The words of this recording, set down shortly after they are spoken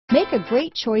Make a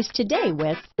great choice today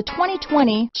with the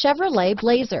 2020 Chevrolet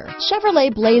Blazer.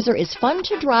 Chevrolet Blazer is fun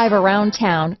to drive around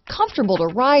town, comfortable to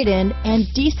ride in,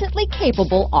 and decently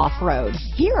capable off-road.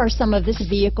 Here are some of this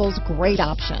vehicle's great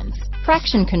options: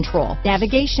 traction control,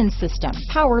 navigation system,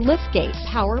 power liftgate,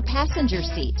 power passenger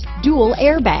seat, dual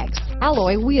airbags,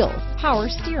 alloy wheels, power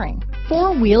steering,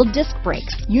 four-wheel disc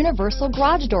brakes, universal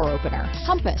garage door opener,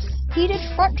 compass, heated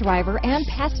front driver and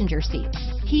passenger seats,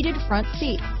 heated front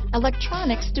seats,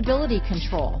 electronic stability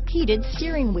control, heated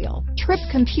steering wheel, trip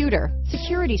computer,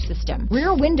 security system,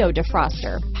 rear window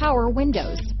defroster, power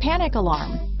windows, panic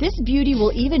alarm. This beauty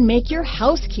will even make your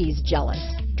house keys jealous.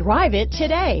 Drive it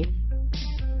today.